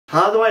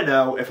How do I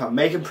know if I'm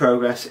making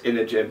progress in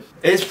the gym?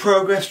 Is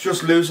progress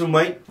just losing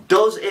weight?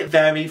 Does it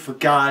vary for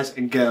guys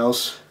and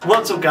girls?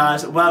 What's up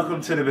guys, welcome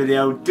to the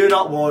video. Do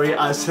not worry,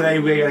 as today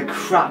we're going to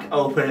crack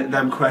open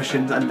them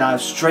questions and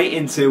dive straight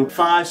into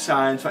 5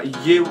 signs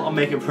that you are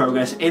making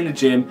progress in the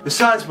gym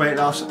besides weight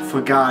loss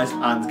for guys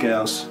and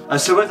girls.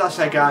 And so with that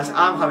said guys,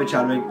 I'm Harry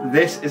Chadwick,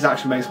 this is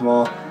Action Makes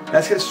More.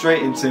 Let's get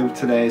straight into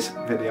today's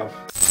video.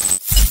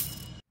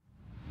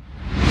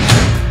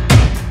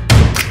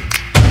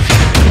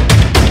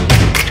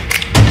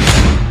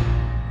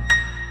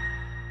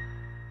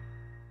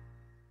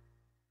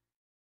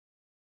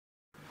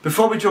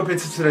 Before we jump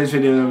into today's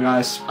video though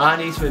guys, I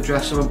need to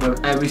address something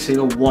with every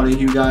single one of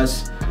you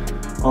guys,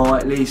 or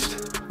at least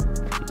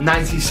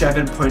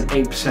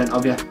 97.8%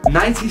 of you.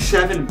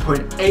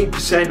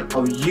 97.8%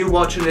 of you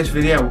watching this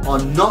video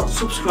are not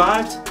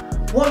subscribed.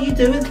 What are you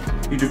doing?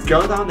 You just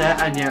go down there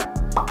and you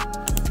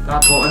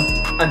that button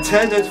and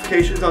turn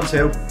notifications on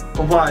too,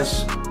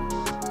 otherwise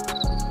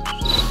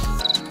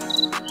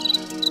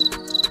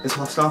it's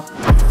hostile.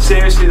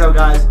 Seriously though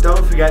guys,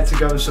 don't forget to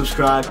go and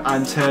subscribe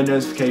and turn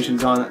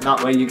notifications on.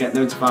 That way you get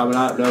notified when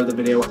I upload the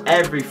video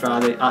every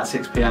Friday at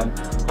 6 PM.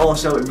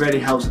 Also, it really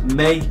helps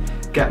me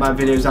get my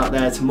videos out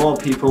there to more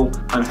people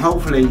and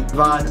hopefully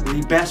provide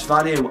the best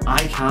value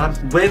I can.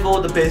 With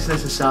all the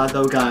business aside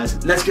though guys,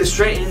 let's get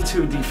straight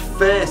into the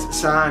first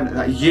sign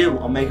that you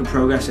are making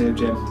progress in the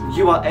gym.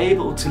 You are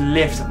able to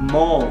lift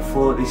more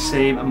for the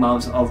same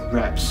amount of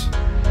reps.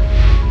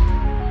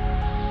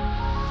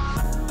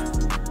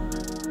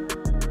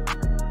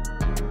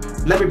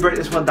 Let me break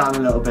this one down a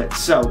little bit.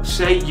 So,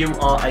 say you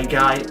are a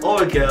guy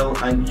or a girl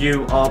and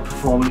you are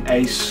performing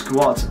a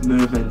squat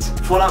movement.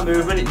 For that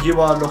movement,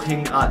 you are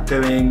looking at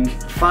doing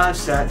 5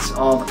 sets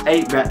of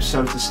 8 reps,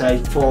 so to say,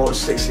 for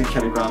 60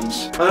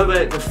 kilograms.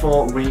 Over the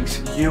 4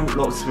 weeks, you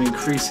look to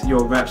increase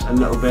your reps a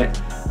little bit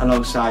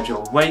alongside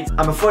your weight.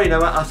 And before you know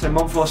it, after a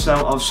month or so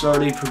of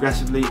slowly,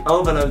 progressively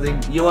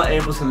overloading, you are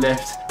able to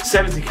lift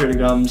 70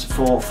 kilograms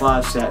for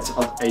 5 sets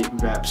of 8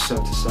 reps, so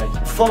to say.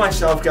 For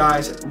myself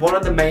guys, one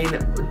of the main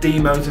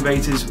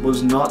demotivators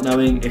was not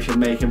knowing if you're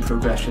making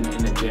progression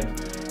in the gym.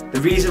 The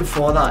reason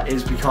for that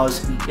is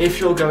because if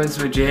you're going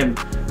to a gym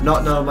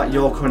not knowing that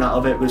you're coming out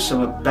of it with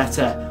something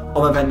better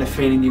other than the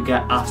feeling you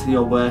get after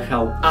your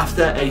workout,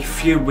 after a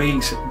few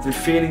weeks the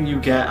feeling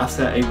you get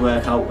after a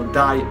workout will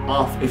die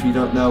off if you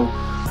don't know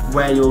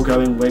where you're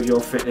going with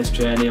your fitness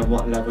journey and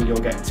what level you're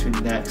getting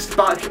to next.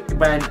 Back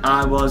when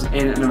I was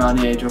in and around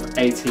the age of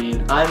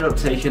 18, I ended up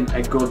taking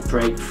a good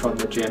break from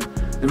the gym.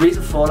 The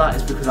reason for that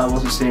is because I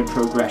wasn't seeing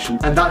progression,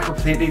 and that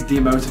completely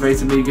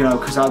demotivated me, you know,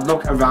 because I'd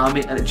look around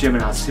me at the gym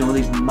and I'd see all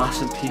these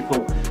massive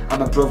people, and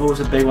my brother was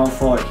a big one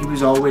for it. He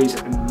was always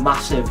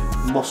massive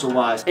muscle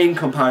wise in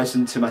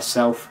comparison to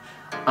myself,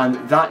 and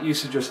that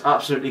used to just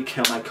absolutely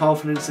kill my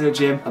confidence in the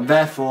gym, and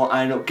therefore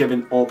I ended up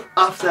giving up.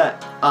 After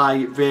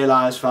I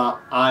realised that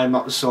I'm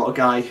not the sort of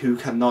guy who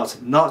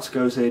cannot not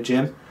go to the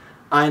gym,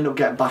 I ended up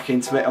getting back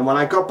into it, and when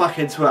I got back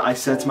into it I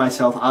said to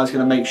myself I was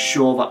going to make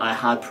sure that I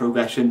had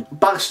progression.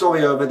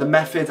 Backstory over, the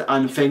method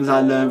and things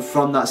I learned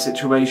from that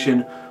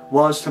situation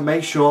was to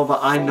make sure that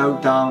I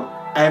note down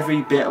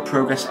every bit of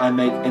progress I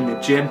make in the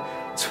gym,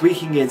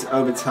 tweaking it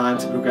over time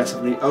to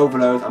progressively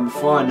overload, and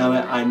before I know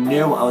it I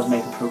knew I was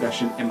making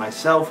progression in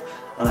myself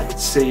and I could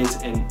see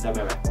it in the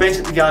mirror.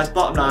 Basically guys,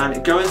 bottom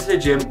line, go into the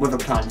gym with a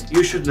plan.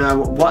 You should know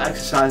what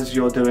exercises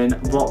you're doing,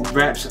 what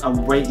reps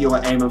and weight you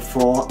are aiming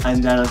for,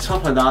 and then on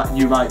top of that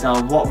you write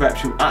down what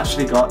reps you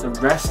actually got, the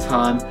rest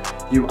time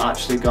you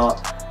actually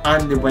got,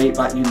 and the weight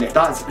that you lift.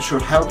 That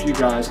should help you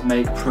guys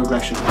make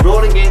progression.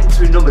 Rolling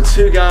into number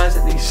 2 guys,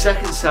 the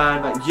second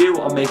sign that you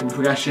are making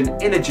progression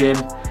in a gym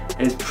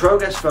is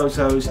progress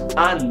photos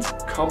and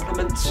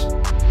compliments.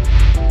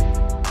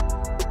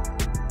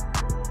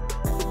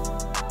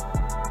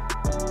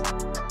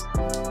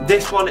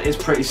 This one is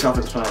pretty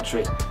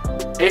self-explanatory.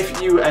 If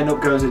you end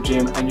up going to the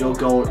gym and your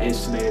goal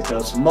is to maybe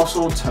build some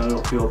muscle, turn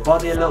up your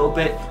body a little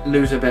bit,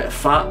 lose a bit of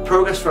fat,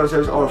 progress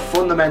photos are a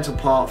fundamental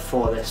part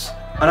for this.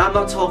 And I'm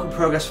not talking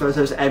progress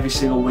photos every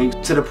single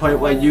week to the point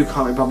where you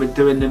can't be bothered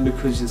doing them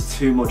because it's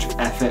too much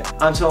effort.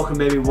 I'm talking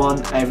maybe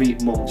one every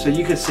month, so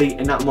you can see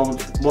in that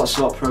month what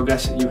sort of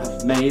progress you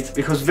have made,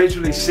 because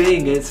visually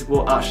seeing it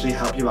will actually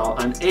help you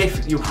out. And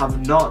if you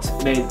have not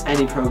made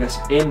any progress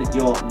in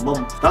your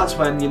month, that's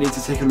when you need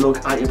to take a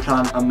look at your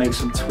plan and make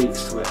some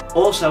tweaks to it.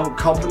 Also,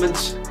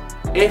 compliments.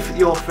 If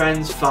your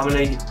friends,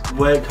 family,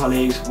 work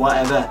colleagues,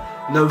 whatever,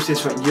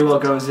 notice that you are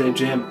going to the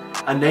gym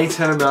and they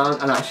turn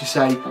around and actually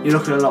say you're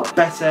looking a lot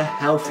better,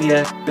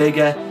 healthier,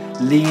 bigger,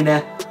 leaner,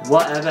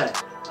 whatever,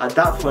 at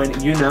that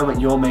point you know that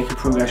you're making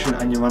progression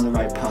and you're on the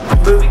right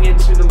path. Moving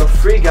into number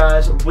 3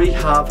 guys, we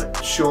have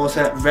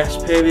shorter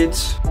rest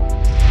periods.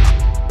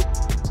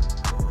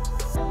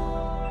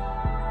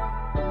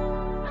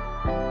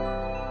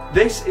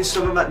 This is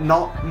something that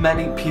not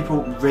many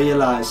people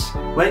realise.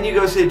 When you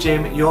go to the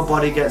gym, your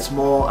body gets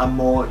more and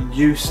more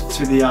used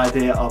to the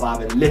idea of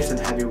either lifting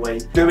heavy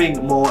weight,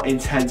 doing more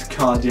intense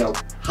cardio,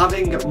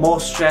 having more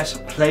stress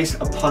placed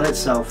upon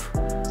itself,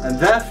 and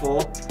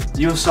therefore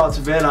you'll start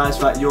to realise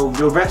that your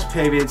rest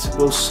periods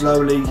will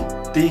slowly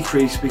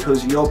decrease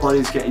because your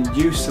body's getting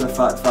used to the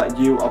fact that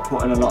you are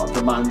putting a lot of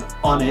demand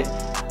on it,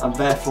 and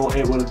therefore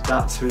it will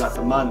adapt to that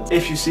demand.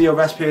 If you see your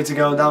rest periods are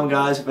going down,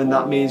 guys, then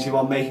that means you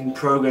are making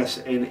progress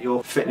in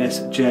your fitness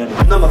journey.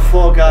 Number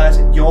 4, guys,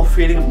 you're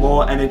feeling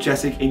more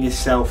energetic in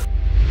yourself.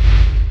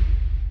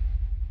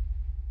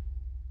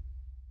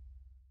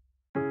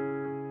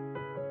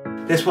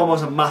 This one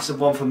was a massive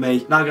one for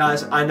me. Now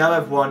guys, I know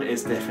everyone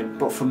is different,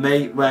 but for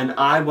me, when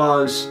I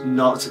was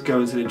not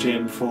going to the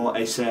gym for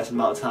a certain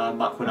amount of time,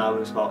 back when I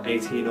was about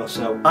 18 or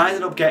so, I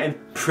ended up getting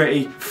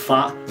pretty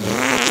fat.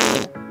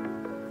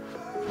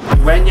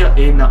 When you're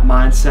in that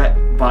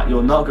mindset that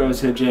you're not going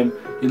to the gym,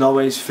 you'll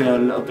always feel a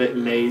little bit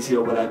lazy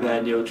or whatever,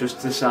 and you'll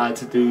just decide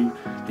to do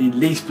the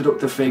least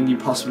productive thing you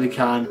possibly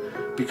can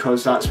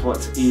because that's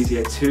what's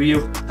easier to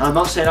you. And I'm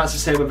not saying that's the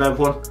same with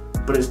everyone,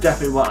 but it's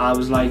definitely what I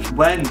was like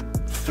when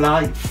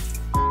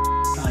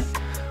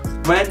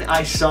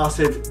I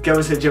started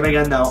going to the gym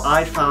again. Now,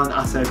 I found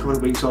after a couple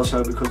of weeks or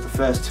so, because the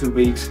first 2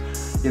 weeks,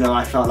 you know,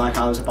 I felt like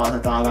I was about to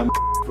die by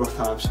rough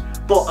times.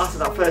 But after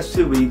that first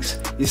 2 weeks,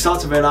 you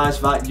start to realise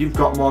that you've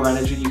got more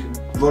energy. You can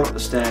run up the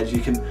stairs, you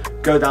can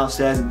go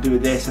downstairs and do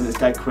this and it's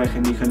dead quick,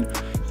 and you can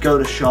go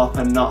to shop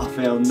and not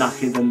feel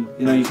knackered, and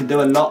you know, you can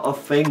do a lot of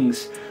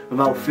things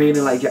without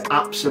feeling like you're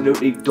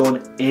absolutely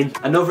done in.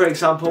 Another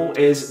example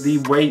is the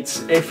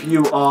weights. If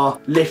you are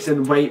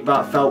lifting weight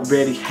that felt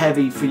really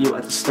heavy for you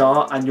at the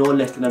start and you're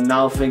lifting them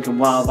now thinking,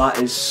 wow, that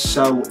is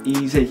so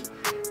easy,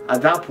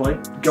 at that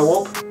point,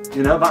 go up.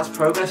 You know, that's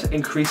progress.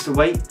 Increase the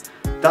weight.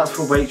 That's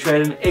for weight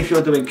training. If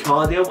you're doing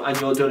cardio and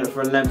you're doing it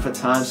for a length of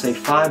time, say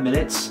 5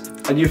 minutes,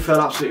 and you feel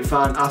absolutely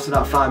fine after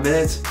that 5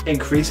 minutes,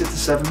 increase it to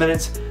 7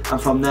 minutes,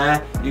 and from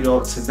there you go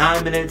up to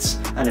 9 minutes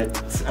and then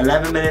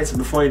 11 minutes, and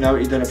before you know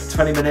it, you're doing it for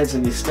 20 minutes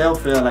and you still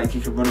feel like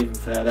you can run even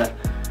further.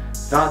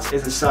 That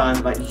is a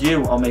sign that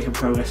you are making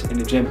progress in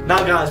the gym.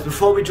 Now guys,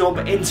 before we jump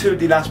into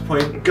the last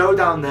point, go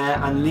down there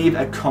and leave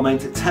a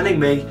comment telling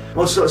me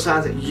what sort of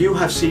signs that you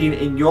have seen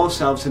in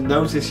yourself to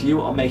notice you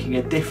are making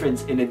a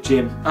difference in the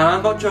gym. And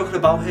I'm not joking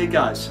about here,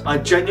 guys. I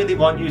genuinely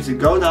want you to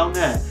go down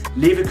there,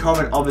 leave a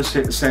comment,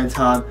 obviously at the same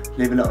time,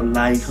 leave a little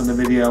like on the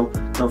video.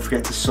 Don't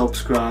forget to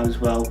subscribe as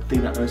well,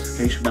 ding that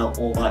notification bell,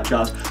 all that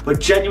jazz.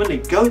 But genuinely,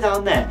 go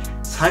down there,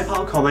 type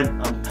out a comment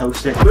and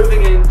post it.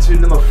 Moving into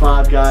number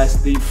 5,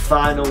 guys, the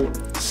final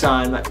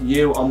sign that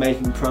you are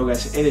making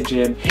progress in a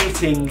gym,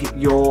 hitting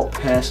your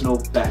personal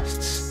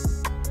bests.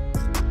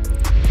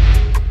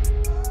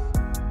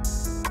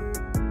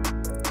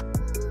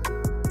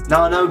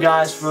 Now I know,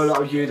 guys, for a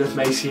lot of you this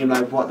may seem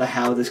like, what the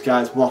hell, this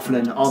guy's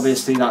waffling.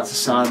 Obviously that's a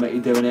sign that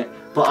you're doing it.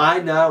 But I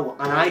know,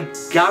 and I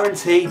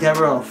guarantee there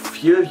are a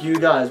few of you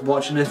guys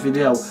watching this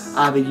video,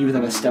 either you've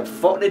never stepped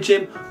foot in the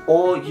gym,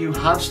 or you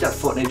have stepped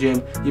foot in the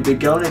gym, you've been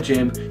going to the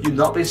gym, you've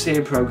not been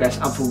seeing progress,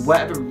 and for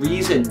whatever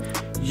reason,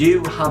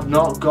 you have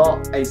not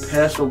got a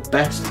personal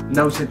best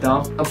noted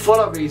down. And for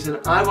that reason,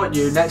 I want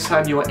you, next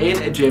time you are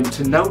in a gym,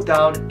 to note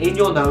down in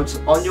your notes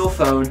on your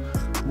phone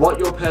what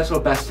your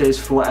personal best is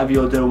for whatever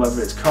you're doing,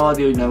 whether it's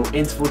cardio, you know,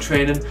 interval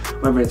training,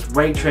 whether it's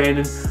weight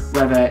training,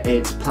 whether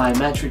it's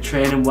plyometric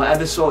training,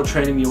 whatever sort of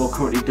training you are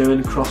currently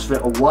doing,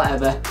 CrossFit or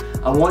whatever.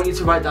 I want you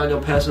to write down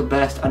your personal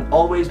best and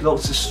always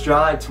look to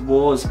strive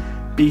towards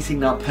beating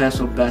that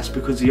personal best,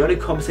 because the only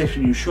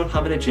competition you should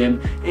have in a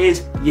gym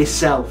is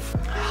yourself.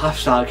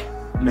 Hashtag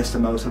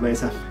Mr.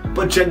 Motivator.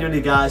 But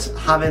genuinely, guys,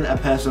 having a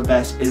personal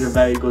best is a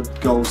very good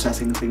goal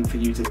setting thing for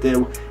you to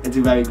do. It's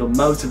a very good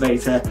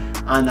motivator,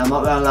 and I'm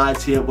not gonna lie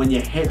to you, when you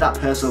hit that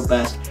personal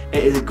best,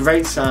 it is a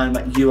great sign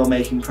that you are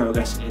making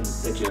progress in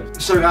the gym.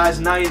 So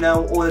guys, now you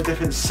know all the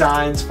different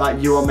signs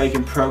that you are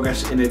making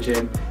progress in the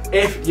gym.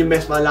 If you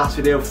missed my last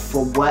video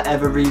for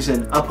whatever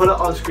reason, I'll put it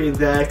on screen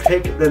there.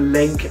 Click the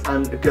link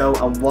and go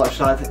and watch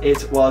that.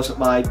 It was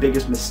my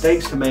biggest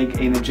mistakes to make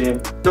in the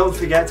gym. Don't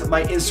forget,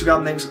 my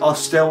Instagram links are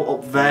still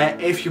up there.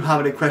 If you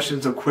have any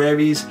questions or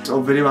queries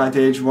or video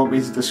ideas you want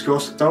me to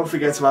discuss, don't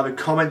forget to either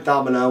comment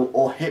down below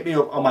or hit me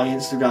up on my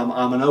Instagram.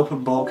 I'm an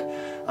open book,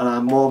 and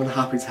I'm more than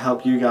happy to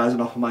help you guys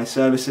and offer my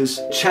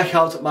services. Check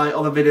out my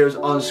other videos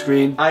on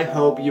screen. I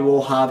hope you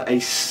all have a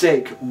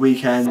sick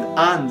weekend,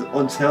 and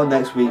until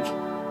next week,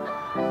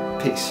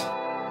 peace.